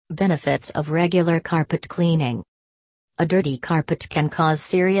Benefits of regular carpet cleaning. A dirty carpet can cause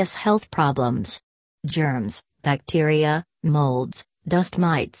serious health problems. Germs, bacteria, molds, dust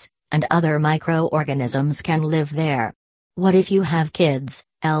mites, and other microorganisms can live there. What if you have kids,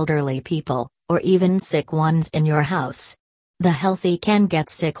 elderly people, or even sick ones in your house? The healthy can get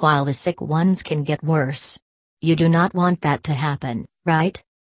sick while the sick ones can get worse. You do not want that to happen, right?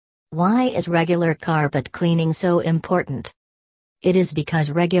 Why is regular carpet cleaning so important? It is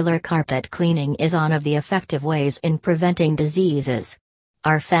because regular carpet cleaning is one of the effective ways in preventing diseases.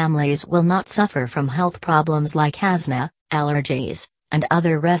 Our families will not suffer from health problems like asthma, allergies, and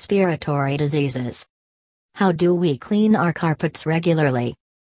other respiratory diseases. How do we clean our carpets regularly?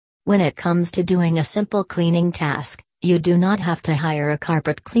 When it comes to doing a simple cleaning task, you do not have to hire a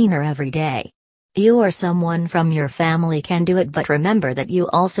carpet cleaner every day. You or someone from your family can do it, but remember that you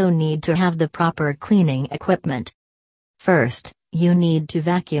also need to have the proper cleaning equipment. First, you need to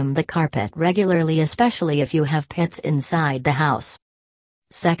vacuum the carpet regularly, especially if you have pets inside the house.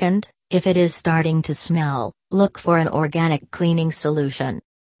 Second, if it is starting to smell, look for an organic cleaning solution.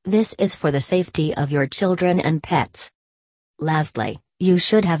 This is for the safety of your children and pets. Lastly, you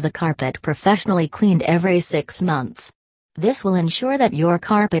should have the carpet professionally cleaned every 6 months. This will ensure that your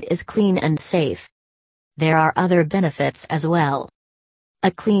carpet is clean and safe. There are other benefits as well.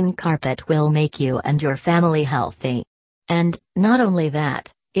 A clean carpet will make you and your family healthy. And, not only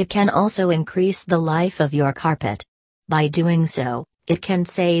that, it can also increase the life of your carpet. By doing so, it can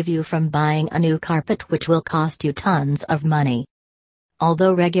save you from buying a new carpet, which will cost you tons of money.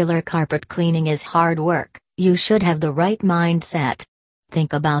 Although regular carpet cleaning is hard work, you should have the right mindset.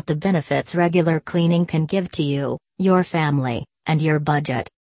 Think about the benefits regular cleaning can give to you, your family, and your budget.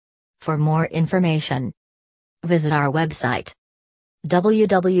 For more information, visit our website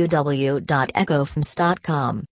www.ecofms.com.